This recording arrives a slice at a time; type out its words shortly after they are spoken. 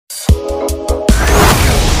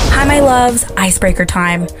Hi, my loves. Icebreaker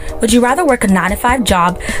time. Would you rather work a 9-to-5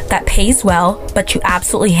 job that pays well, but you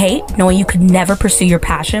absolutely hate, knowing you could never pursue your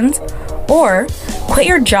passions? Or quit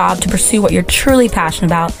your job to pursue what you're truly passionate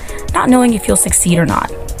about, not knowing if you'll succeed or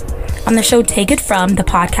not? On the show Take It From, the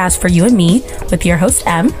podcast for you and me, with your host,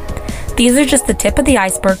 M, these are just the tip of the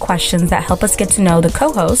iceberg questions that help us get to know the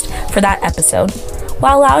co-host for that episode,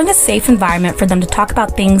 while allowing a safe environment for them to talk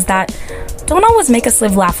about things that don't always make us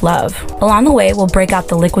live, laugh, love. Along the way, we'll break out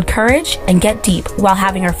the liquid courage and get deep while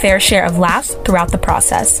having our fair share of laughs throughout the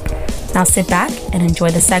process. Now sit back and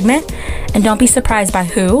enjoy the segment, and don't be surprised by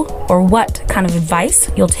who or what kind of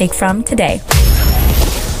advice you'll take from today.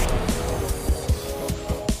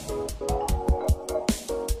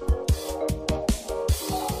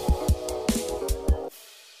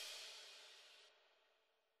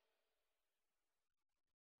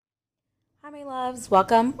 Hi, my loves.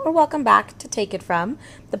 Welcome back to Take It From,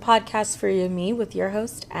 the podcast for you and me with your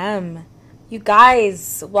host, M. You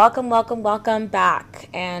guys, welcome back.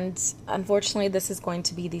 And unfortunately, this is going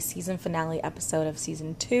to be the season finale episode of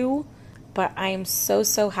season 2. But I am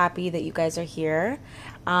so happy that you guys are here.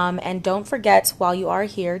 And don't forget, while you are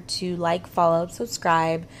here, to like, follow,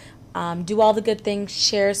 subscribe, do all the good things,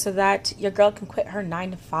 share so that your girl can quit her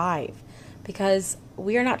 9-to-5. Because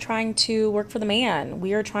we are not trying to work for the man.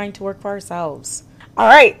 We are trying to work for ourselves. All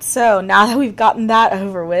right, so now that we've gotten that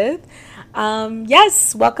over with,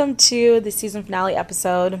 yes, welcome to the season finale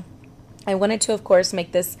episode. I wanted to, of course,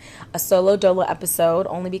 make this a solo dolo episode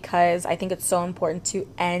only because I think it's so important to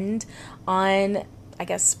end on, I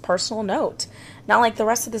guess, personal note. Not like the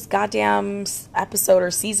rest of this goddamn episode or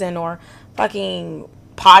season or fucking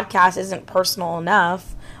podcast isn't personal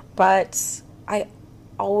enough, but I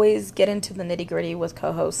always get into the nitty-gritty with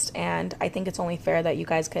co-hosts, and I think it's only fair that you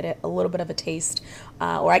guys get a little bit of a taste,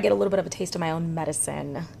 or I get a little bit of a taste of my own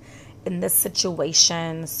medicine in this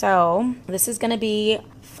situation. So this is gonna be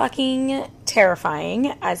fucking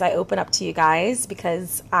terrifying as I open up to you guys,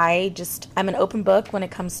 because I'm an open book when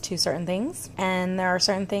it comes to certain things, and there are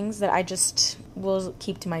certain things that I just will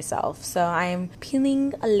keep to myself. So I'm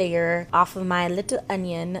peeling a layer off of my little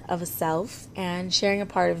onion of a self and sharing a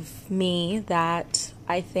part of me that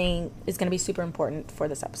I think is going to be super important for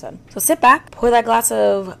this episode. So sit back, pour that glass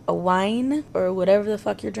of wine or whatever the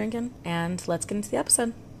fuck you're drinking, and let's get into the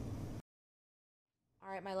episode.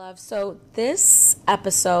 All right, my love. So this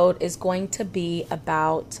episode is going to be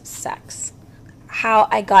about sex. How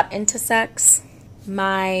I got into sex,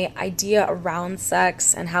 my idea around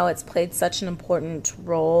sex, and how it's played such an important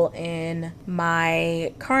role in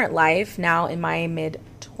my current life, now in my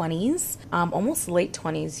mid-20s, almost late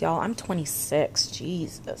 20s, y'all. I'm 26,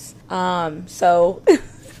 Jesus. So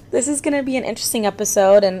this is going to be an interesting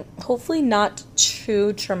episode, and hopefully not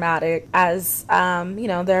too traumatic, as,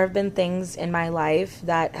 there have been things in my life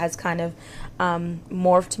that has kind of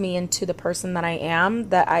morphed me into the person that I am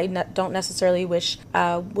that I don't necessarily wish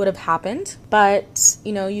would have happened. But,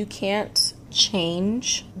 you can't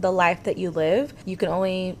change the life that you live. You can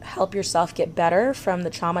only help yourself get better from the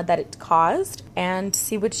trauma that it caused and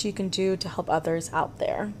see what you can do to help others out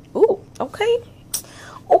there. Ooh, okay.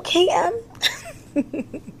 Okay,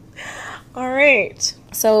 Em. All right.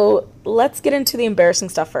 So let's get into the embarrassing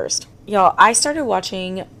stuff first. Y'all, I started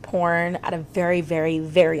watching porn at a very, very,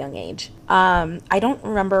 very young age. I don't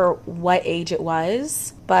remember what age it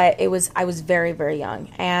was, but I was very, very young.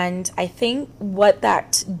 And I think what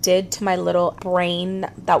that did to my little brain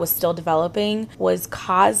that was still developing was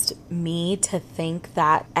caused me to think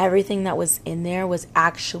that everything that was in there was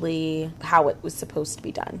actually how it was supposed to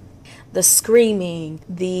be done. The screaming,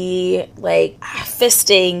 the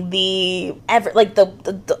fisting, the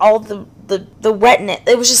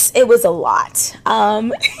wetness. It was a lot.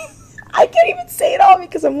 I can't even say it all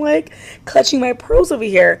because I'm clutching my pearls over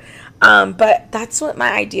here. But that's what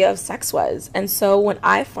my idea of sex was. And so when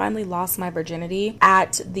I finally lost my virginity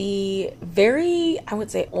at the very, I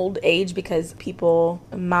would say, old age, because people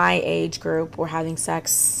my age group were having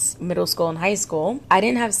sex middle school and high school, I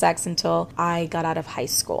didn't have sex until I got out of high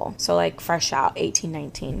school. So fresh out, 18,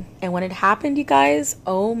 19. And when it happened, you guys,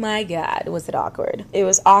 oh my God, was it awkward. It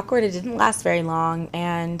was awkward. It didn't last very long.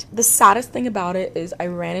 And the saddest thing about it is I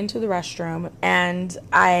ran into the restroom and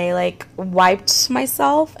I wiped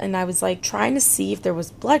myself, and I was was like trying to see if there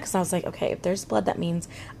was blood, because I was like, okay, if there's blood, that means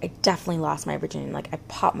I definitely lost my virginity. Like I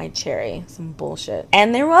popped my cherry, some bullshit.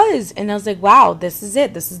 And there was, and I was like, wow, this is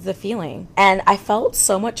it. This is the feeling. And I felt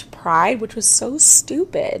so much pride, which was so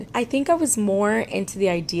stupid. I think I was more into the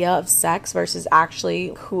idea of sex versus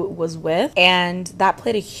actually who it was with. And that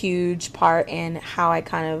played a huge part in how I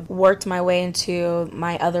kind of worked my way into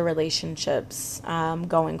my other relationships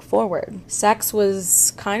going forward. Sex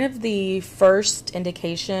was kind of the first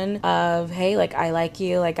indication of, hey, like I like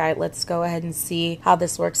you, like let's go ahead and see how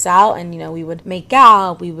this works out. And we would make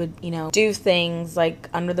out, we would do things like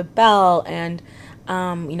under the belt, and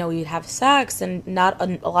we'd have sex, and not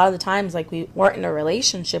a lot of the times, like, we weren't in a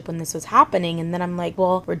relationship when this was happening. And then I'm like,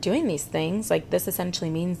 well, we're doing these things, like this essentially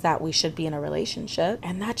means that we should be in a relationship.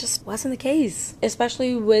 And that just wasn't the case,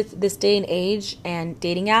 especially with this day and age and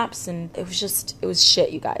dating apps. And it was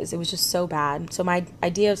shit, you guys. It was just so bad. So my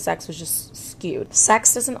idea of sex was just skewed.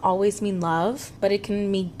 Sex doesn't always mean love, but it can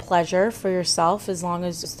mean pleasure for yourself, as long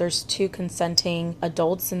as there's two consenting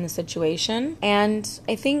adults in the situation. And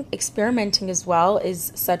I think experimenting as well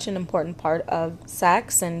is such an important part of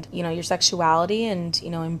sex, and your sexuality, and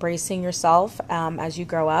embracing yourself as you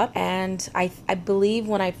grow up. And I believe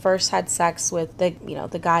when I first had sex with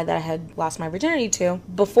the guy that I had lost my virginity to,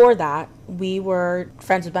 before that we were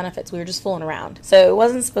friends with benefits. We were just fooling around, so it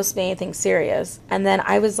wasn't supposed to be anything serious. And then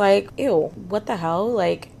I was like, ew, what the hell,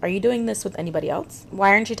 like, are you doing this with anybody else?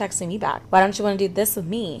 Why aren't you texting me back? Why don't you want to do this with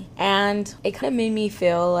me? And it kind of made me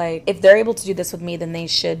feel like if they're able to do this with me, then they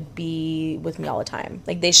should be with me all the time.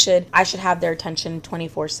 Like I should have their attention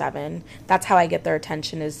 24/7. That's how I get their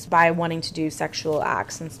attention, is by wanting to do sexual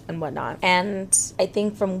acts and whatnot. And I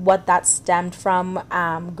think from what that stemmed from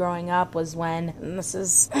growing up was when, and this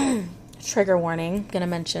is trigger warning, I'm gonna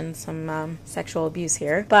mention some sexual abuse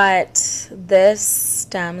here, but this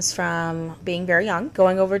stems from being very young,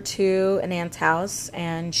 going over to an aunt's house,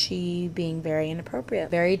 and she being very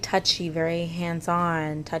inappropriate, very touchy, very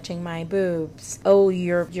hands-on, touching my boobs. Oh,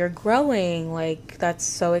 you're growing, like that's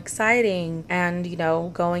so exciting. And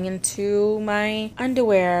going into my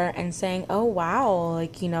underwear and saying, oh wow,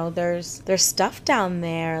 like there's stuff down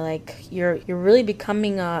there, like you're really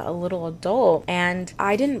becoming a little adult. And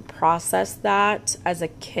I didn't process that as a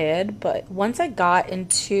kid, but once I got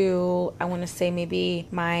into, I want to say maybe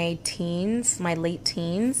my late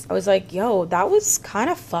teens, I was like, yo, that was kind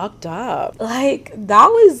of fucked up. Like that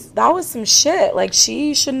was some shit. Like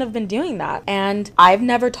she shouldn't have been doing that. And I've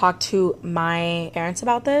never talked to my parents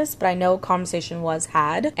about this, but I know a conversation was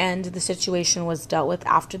had and the situation was dealt with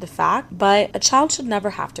after the fact. But a child should never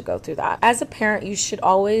have to go through that. As a parent, you should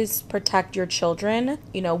always protect your children,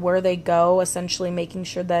 where they go, essentially making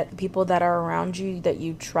sure that the people that are around you that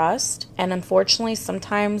you trust. And unfortunately,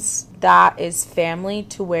 sometimes that is family,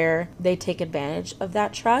 to where they take advantage of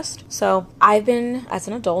that trust. So I've been, as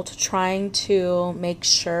an adult, trying to make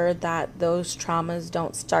sure that those traumas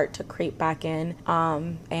don't start to creep back in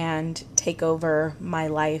and take over my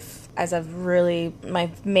life. As I've really, my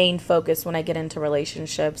main focus when I get into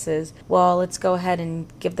relationships is, well, let's go ahead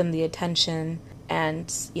and give them the attention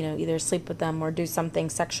and either sleep with them or do something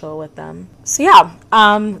sexual with them. So yeah,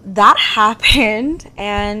 that happened,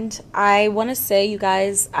 and I want to say, you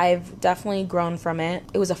guys, I've definitely grown from it.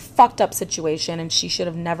 It was a fucked up situation, and she should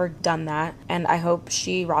have never done that, and I hope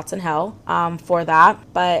she rots in hell for that.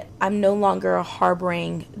 But I'm no longer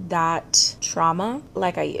harboring that trauma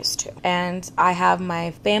like I used to, and I have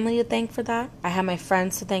my family to thank for that. I have my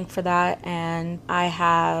friends to thank for that, and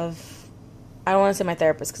I don't want to say my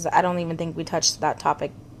therapist, because I don't even think we touched that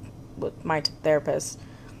topic with my therapist.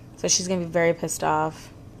 So she's going to be very pissed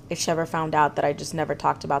off if she ever found out that I just never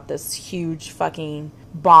talked about this huge fucking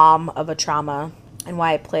bomb of a trauma, and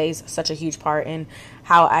why it plays such a huge part in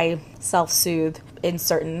how I self-soothe in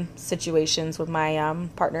certain situations with my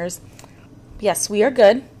partners. Yes, we are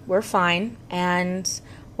good. We're fine. And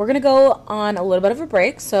we're going to go on a little bit of a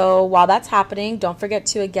break. So while that's happening, don't forget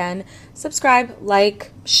to, again, subscribe,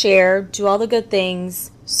 like, share, do all the good things,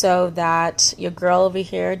 so that your girl over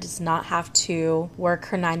here does not have to work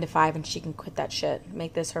her 9 to 5 and she can quit that shit.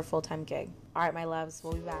 Make this her full-time gig. All right, my loves,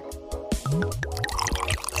 we'll be back.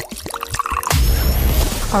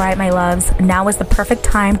 All right, my loves, now is the perfect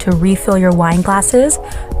time to refill your wine glasses,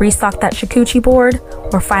 restock that charcuterie board,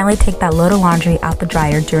 or finally take that load of laundry out the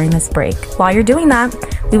dryer during this break. While you're doing that,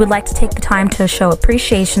 we would like to take the time to show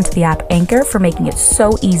appreciation to the app Anchor for making it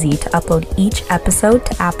so easy to upload each episode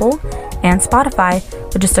to Apple and Spotify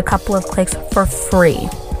with just a couple of clicks for free.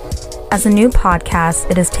 As a new podcast,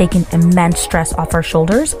 it has taken immense stress off our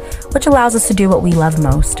shoulders, which allows us to do what we love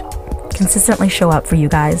most: consistently show up for you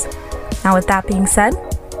guys. Now, with that being said,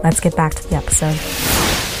 let's get back to the episode.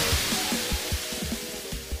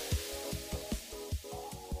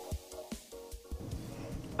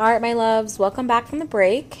 All right, my loves, welcome back from the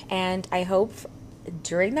break, and I hope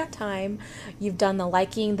during that time you've done the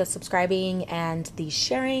liking, the subscribing, and the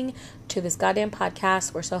sharing to this goddamn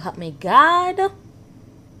podcast, or so help me God.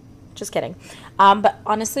 Just kidding. But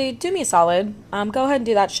honestly, do me a solid. Go ahead and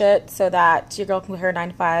do that shit so that your girl can quit her 9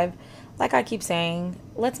 to 5. Like I keep saying,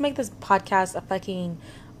 let's make this podcast a fucking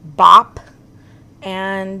bop.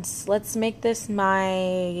 And let's make this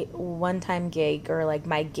my one-time gig, or like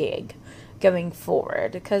my gig going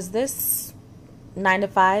forward, because this 9 to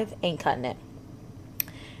 5 ain't cutting it.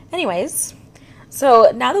 Anyways,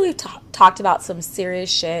 so now that we've talked about some serious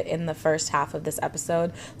shit in the first half of this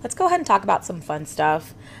episode, let's go ahead and talk about some fun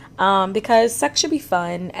stuff. Because sex should be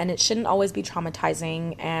fun, and it shouldn't always be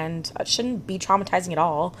traumatizing, and it shouldn't be traumatizing at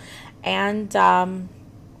all. And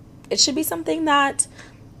it should be something that,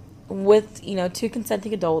 with, two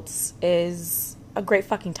consenting adults, is a great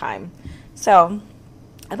fucking time. So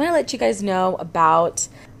I'm going to let you guys know about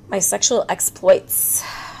my sexual exploits.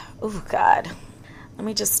 Oh, God. Let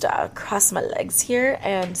me just cross my legs here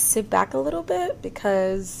and sit back a little bit,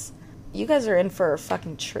 because you guys are in for a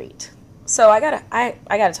fucking treat. So I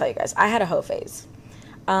gotta tell you guys, I had a hoe phase,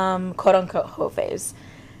 quote unquote hoe phase.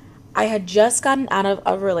 I had just gotten out of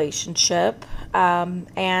a relationship,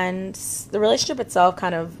 and the relationship itself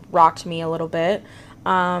kind of rocked me a little bit.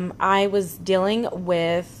 I was dealing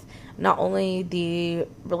with not only the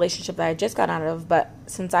relationship that I just got out of, but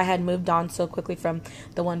since I had moved on so quickly from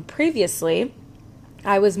the one previously,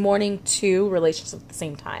 I was mourning 2 relationships at the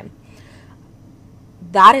same time.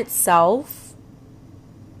 That itself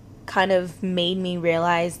kind of made me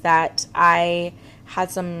realize that I had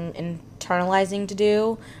some internalizing to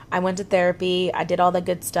do. I went to therapy. I did all the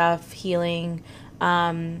good stuff, healing,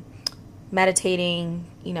 meditating,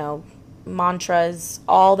 mantras,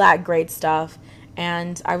 all that great stuff.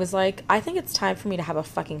 And I was like, I think it's time for me to have a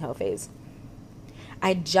fucking hoe phase. I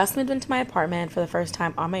had just moved into my apartment for the first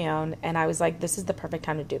time on my own, and I was like, this is the perfect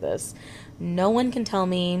time to do this. No one can tell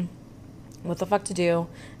me what the fuck to do.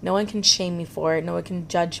 No one can shame me for it. No one can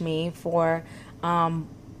judge me for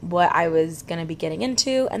what I was going to be getting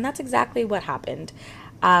into. And that's exactly what happened.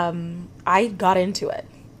 I got into it.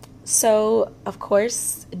 So, of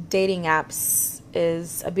course, dating apps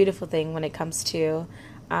is a beautiful thing when it comes to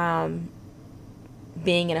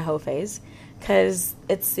being in a hoe phase, because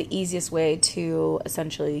it's the easiest way to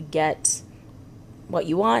essentially get what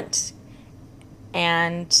you want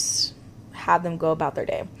and have them go about their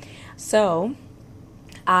day. So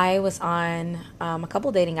I was on a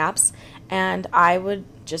couple dating apps, and I would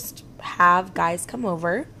just have guys come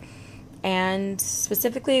over, and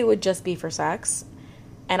specifically it would just be for sex.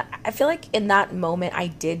 And I feel like in that moment I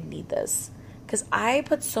did need this, because I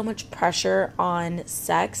put so much pressure on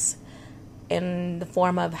sex in the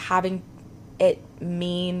form of having it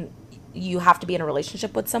mean you have to be in a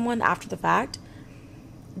relationship with someone after the fact,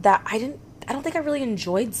 that I don't think I really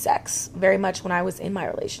enjoyed sex very much when I was in my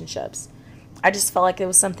relationships. I just felt like it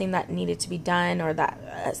was something that needed to be done, or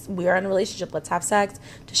that we are in a relationship, let's have sex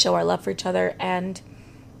to show our love for each other. And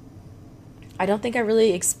I don't think I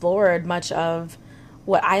really explored much of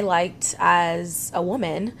what I liked as a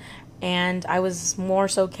woman, and I was more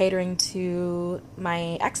so catering to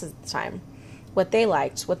my exes at the time, what they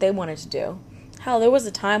liked, what they wanted to do. Hell, there was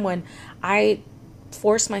a time when I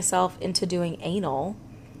forced myself into doing anal.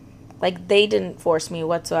 Like, they didn't force me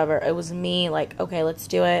whatsoever. It was me, like, okay, let's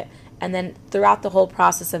do it. And then throughout the whole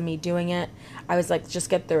process of me doing it, I was like, just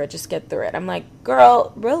get through it. I'm like,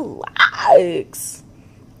 girl, relax.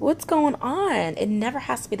 What's going on? It never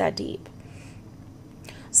has to be that deep.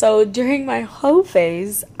 So during my hoe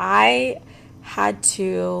phase, I had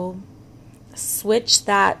to switch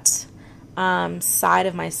that side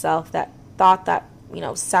of myself that thought that,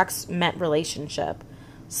 sex meant relationship.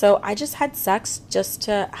 So I just had sex just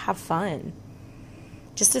to have fun,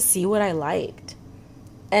 just to see what I liked.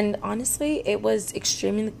 And honestly, it was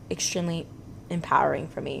extremely, extremely empowering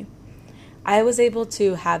for me. I was able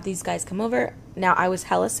to have these guys come over. Now, I was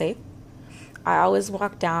hella safe. I always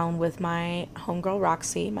walked down with my homegirl,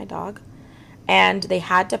 Roxy, my dog. And they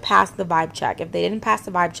had to pass the vibe check. If they didn't pass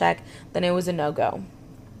the vibe check, then it was a no-go.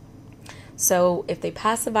 So if they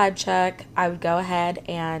passed the vibe check, I would go ahead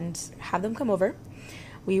and have them come over.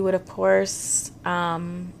 We would, of course,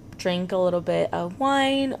 drink a little bit of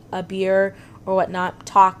wine, a beer, or whatnot,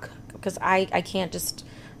 talk, because I can't just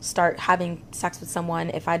start having sex with someone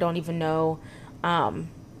if I don't even know,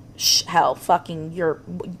 fucking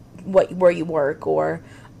where you work, or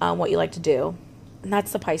what you like to do. And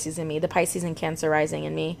that's the Pisces in me, the Pisces and Cancer rising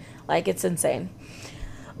in me. Like, it's insane.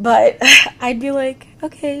 But I'd be like,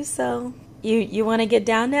 okay, so you want to get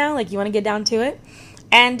down now? Like, you want to get down to it?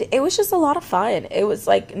 And it was just a lot of fun. It was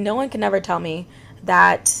like, no one can ever tell me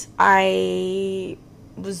that I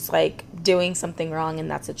was like doing something wrong in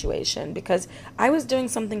that situation, because I was doing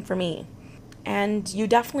something for me. And you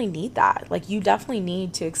definitely need that. Like, you definitely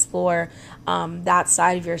need to explore that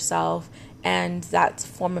side of yourself and that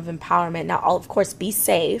form of empowerment. Now, I'll, of course, be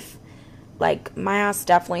safe. Like, my ass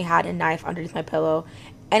definitely had a knife underneath my pillow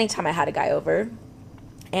anytime I had a guy over.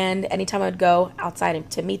 And anytime I would go outside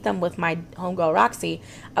to meet them with my homegirl Roxy,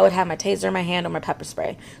 I would have my taser in my hand or my pepper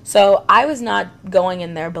spray. So I was not going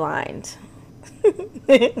in there blind.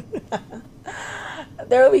 They're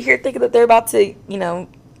over here thinking that they're about to,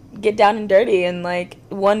 get down and dirty, and like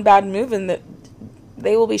one bad move and that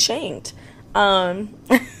they will be shamed. As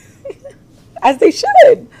they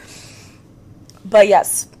should. But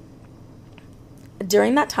yes,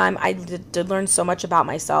 during that time, I did learn so much about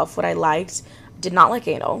myself, what I liked. Did not like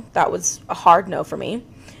anal. That was a hard no for me.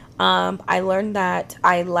 I learned that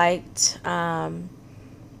I liked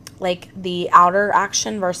like the outer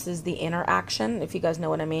action versus the inner action, if you guys know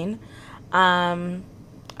what I mean.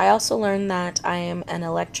 I also learned that I am an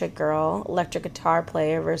electric girl, electric guitar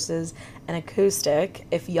player versus an acoustic,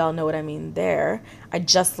 if y'all know what I mean there. I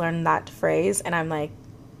just learned that phrase, and I'm like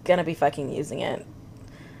gonna be fucking using it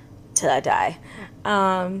till I die.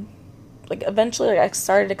 Like eventually I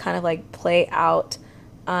started to kind of like play out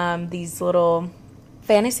these little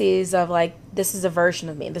fantasies of like, this is a version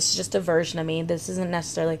of me. This is just a version of me. This isn't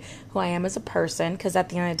necessarily who I am as a person, because at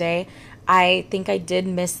the end of the day, I think I did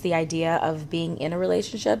miss the idea of being in a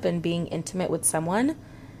relationship and being intimate with someone.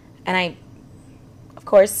 And of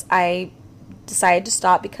course, I decided to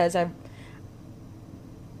stop because it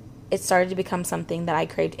started to become something that I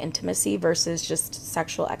craved intimacy versus just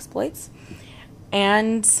sexual exploits.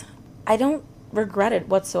 And I don't regret it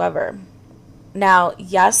whatsoever. Now,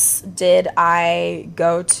 yes, did I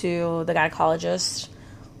go to the gynecologist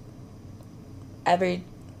every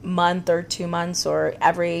month or 2 months or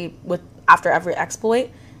after every exploit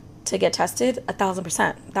to get tested?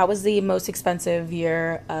 1,000%. That was the most expensive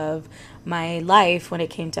year of my life when it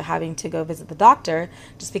came to having to go visit the doctor,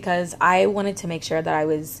 just because I wanted to make sure that I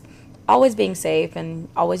was always being safe and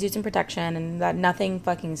always using protection and that nothing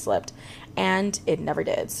fucking slipped. And it never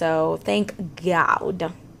did. So thank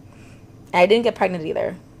God. I didn't get pregnant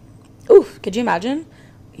either. Oof, could you imagine?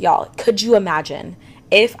 Y'all, could you imagine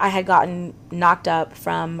if I had gotten knocked up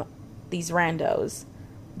from these randos?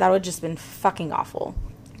 That would have just been fucking awful.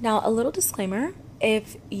 Now, a little disclaimer.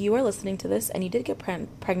 If you are listening to this and you did get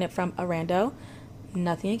pregnant from a rando,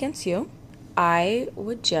 nothing against you. I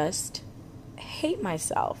would just hate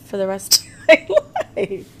myself for the rest of my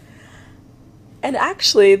life. And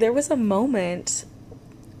actually, there was a moment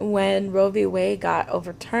when Roe v. Wade got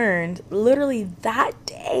overturned. Literally that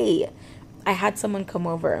day, I had someone come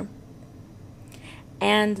over.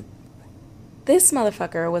 And this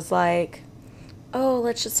motherfucker was like, oh,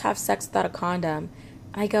 let's just have sex without a condom.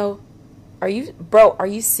 And I go, are you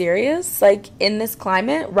serious? Like, in this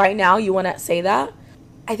climate, right now, you want to say that?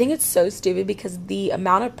 I think it's so stupid, because the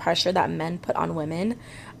amount of pressure that men put on women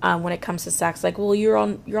when it comes to sex, like, well, you're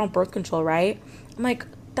on birth control, right? I'm like,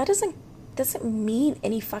 that doesn't mean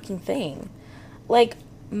any fucking thing. Like,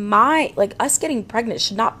 us getting pregnant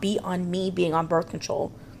should not be on me being on birth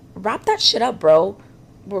control. Wrap that shit up, bro.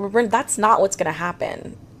 That's not what's gonna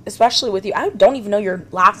happen, especially with you. I don't even know your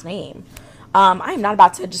last name. I am not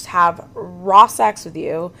about to just have raw sex with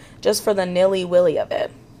you just for the nilly-willy of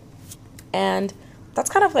it. And that's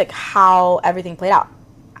kind of like how everything played out.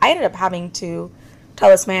 I ended up having to tell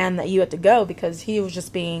this man that you had to go, because he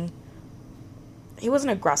wasn't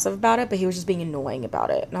aggressive about it, but he was just being annoying about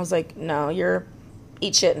it. And I was like, no,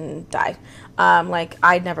 eat shit and die. Like,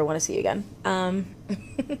 I never want to see you again.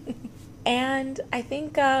 And I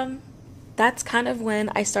think that's kind of when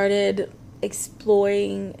I started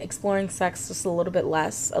exploring sex just a little bit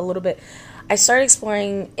less. I started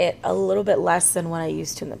exploring it a little bit less than what I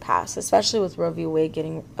used to in the past, especially with Roe v. Wade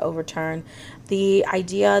getting overturned. The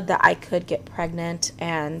idea that I could get pregnant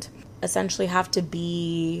and essentially have to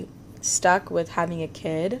be stuck with having a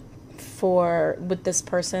kid with this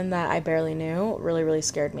person that I barely knew really, really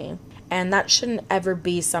scared me. And that shouldn't ever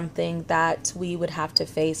be something that we would have to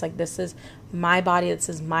face. Like, this is my body, this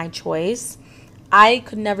is my choice. I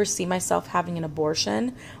could never see myself having an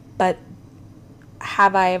abortion, but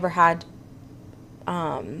have I ever had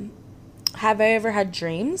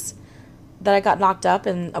dreams that I got knocked up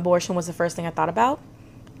and abortion was the first thing I thought about?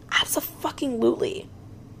 Abso-fucking-lutely.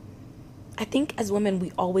 I think as women,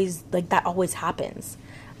 we always, like, that always happens.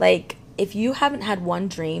 Like, if you haven't had one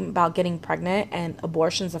dream about getting pregnant and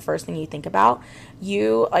abortion's the first thing you think about,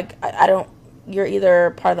 I don't you're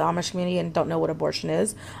either part of the Amish community and don't know what abortion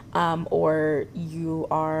is, or you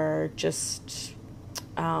are just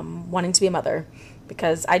wanting to be a mother,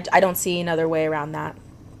 because I don't see another way around that.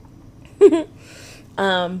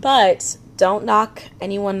 But don't knock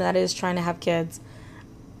anyone that is trying to have kids.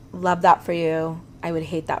 Love that for you. I would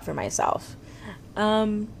hate that for myself,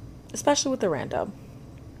 especially with a random.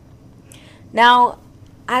 Now,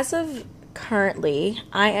 as of currently,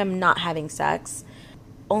 I am not having sex,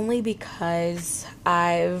 only because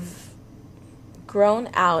I've grown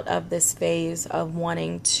out of this phase of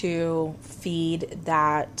wanting to feed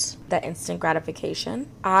that instant gratification.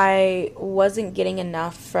 I wasn't getting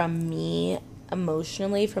enough from me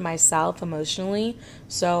emotionally, for myself emotionally,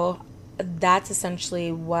 so that's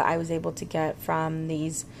essentially what I was able to get from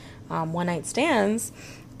these one-night stands.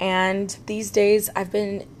 And these days I've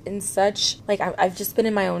been in such, I've just been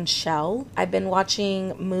in my own shell. I've been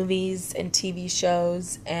watching movies and TV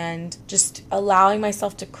shows and just allowing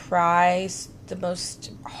myself to cry the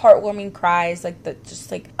most heartwarming cries,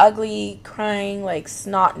 just ugly crying, like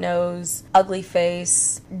snot nose, ugly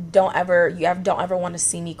face. Don't ever want to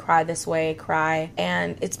see me cry this way,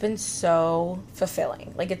 and it's been so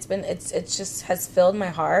fulfilling. It just has filled my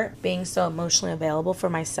heart, being so emotionally available for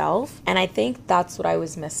myself, and I think that's what I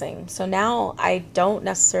was missing. So now I don't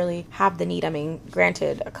necessarily have the need. I mean,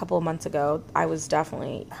 granted, a couple of months ago I was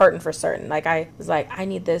definitely hurting for certain. I was like, I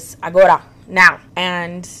need this agora, now.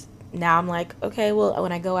 And now I'm like, okay, well,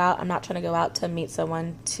 when I go out, I'm not trying to go out to meet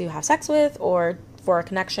someone to have sex with or for a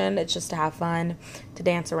connection. It's just to have fun, to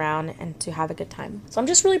dance around, and to have a good time. So I'm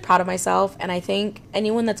just really proud of myself, and I think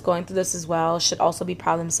anyone that's going through this as well should also be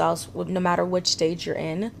proud of themselves, no matter which stage you're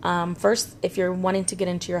in. First, if you're wanting to get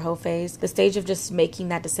into your hoe phase, the stage of just making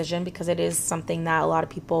that decision, because it is something that a lot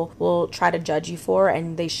of people will try to judge you for,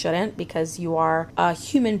 and they shouldn't, because you are a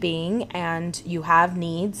human being and you have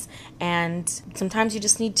needs, and sometimes you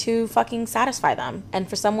just need to fucking satisfy them. And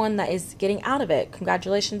for someone that is getting out of it,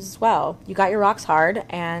 congratulations as well. You got your rocks hard,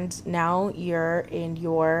 and now you're in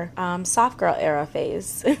your soft girl era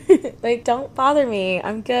phase. Don't bother me,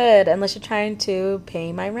 I'm good, unless you're trying to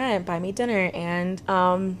pay my rent, buy me dinner, and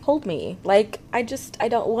hold me. I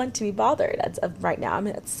don't want to be bothered as of right now. I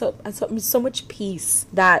mean, it's so much peace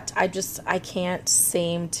that I can't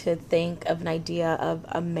seem to think of an idea of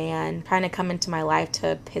a man trying to come into my life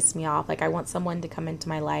to piss me off. I want someone to come into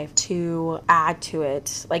my life to add to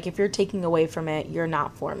it. If you're taking away from it, you're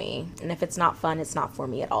not for me, and if it's not fun, it's not for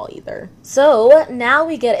me at all either. So now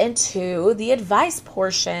we get into the advice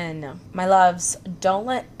portion. My loves, don't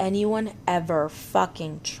let anyone ever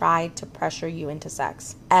fucking try to pressure you into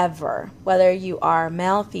sex. Ever. Whether you are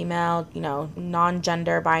male, female,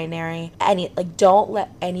 non-gender binary, don't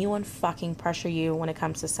let anyone fucking pressure you when it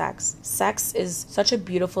comes to sex. Sex is such a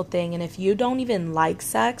beautiful thing, and if you don't even like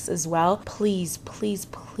sex as well, please,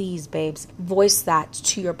 babes, voice that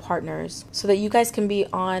to your partners so that you guys can be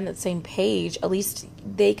on the same page. At least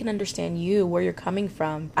they can understand you, where you're coming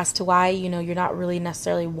from, as to why, you're not really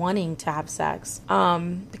necessarily wanting to have sex.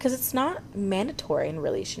 Because it's not mandatory in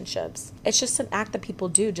relationships. It's just an act that people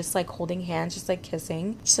do, just like holding hands, just like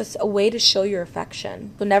kissing. It's just a way to show your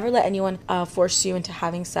affection. So never let anyone force you into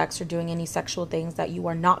having sex or doing any sexual things that you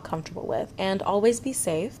are not comfortable with. And always be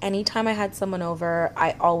safe. Anytime I had someone over,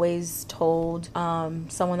 I always told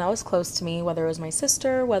someone that was close to me, whether it was my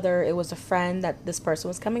sister, whether it was a friend that this person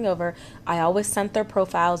was coming over, I always sent their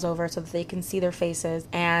profiles over so that they can see their faces.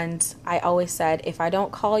 And I always said, if I don't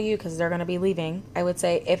call you, because they're going to be leaving, I would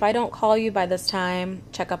say, if I don't call you by this time,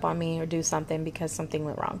 check up on me or do something, because something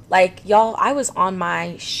went wrong. Y'all, I was on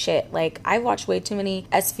my shit. I watched way too many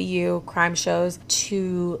SVU crime shows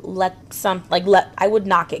to I would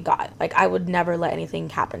not get got. I would never let anything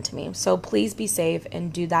happen to me. So please be safe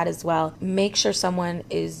and do that as well. Make sure someone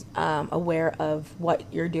is aware of what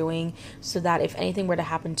you're doing, so that if anything were to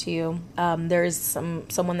happen to you, there is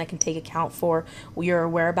someone that can take account for your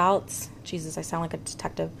whereabouts. Jesus, I sound like a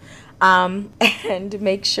detective. And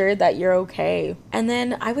make sure that you're okay. And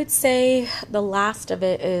then I would say the last of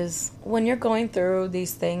it is, when you're going through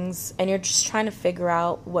these things and you're just trying to figure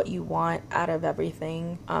out what you want out of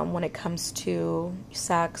everything, when it comes to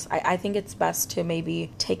sex, I think it's best to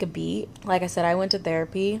maybe take a beat. Like I said, I went to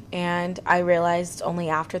therapy, and I realized only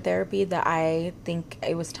after therapy that I think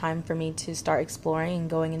it was time for me to start exploring and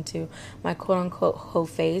going into my quote-unquote hoe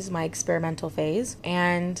phase, my experimental phase.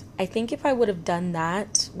 And I think think if I would have done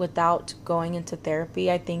that without going into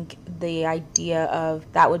therapy, I think the idea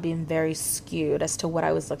of that would be very skewed as to what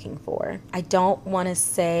I was looking for. I don't want to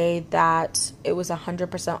say that it was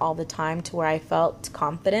 100% all the time to where I felt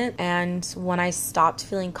confident. And when I stopped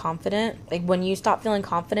feeling confident, like when you stop feeling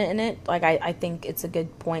confident in it, like I think it's a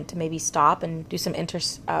good point to maybe stop and do some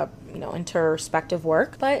introspective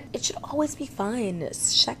work. But it should always be fun.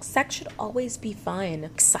 Sex should always be fun,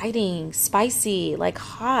 exciting, spicy, like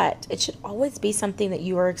hot. It should always be something that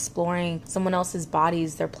you are exploring someone else's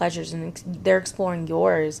bodies, their pleasures, and they're exploring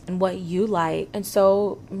yours and what you like. And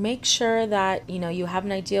so make sure that you have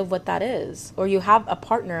an idea of what that is, or you have a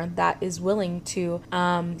partner that is willing to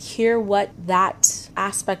hear what that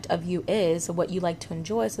aspect of you is, what you like to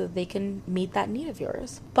enjoy, so that they can meet that need of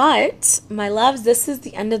yours. But my loves, this is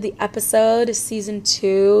the end of the episode, season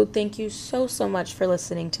 2. Thank you so much for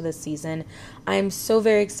listening to this season. I'm so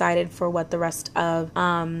very excited for what the rest of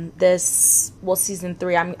season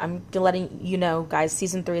 3, I'm letting you know, guys,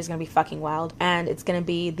 season 3 is going to be fucking wild, and it's going to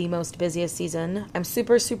be the most busiest season. I'm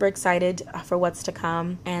super excited for what's to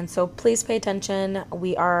come, and so please pay attention.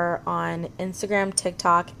 We are on Instagram,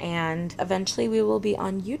 TikTok, and eventually we will be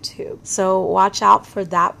on YouTube. So watch out for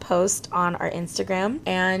that post on our Instagram.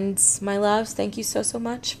 And my loves, thank you so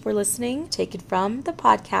much for listening. Take It From, the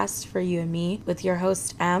podcast for you and me, with your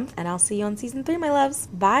host, Em, and I'll see you on season 3, my loves.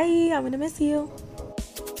 Bye. I'm going to miss you.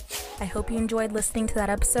 I hope you enjoyed listening to that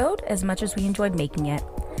episode as much as we enjoyed making it.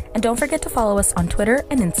 And don't forget to follow us on Twitter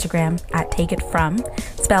and Instagram at TakeitfrUM,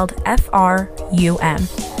 spelled FRUM,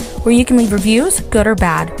 where you can leave reviews, good or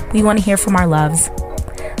bad. We want to hear from our loves.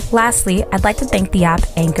 Lastly, I'd like to thank the app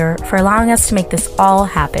Anchor for allowing us to make this all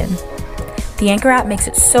happen. The Anchor app makes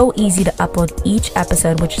it so easy to upload each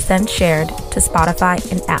episode, which is then shared to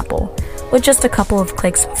Spotify and Apple with just a couple of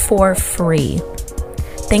clicks for free.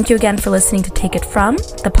 Thank you again for listening to Take It From,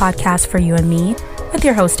 the podcast for you and me, with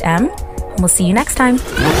your host, Em, and we'll see you next time.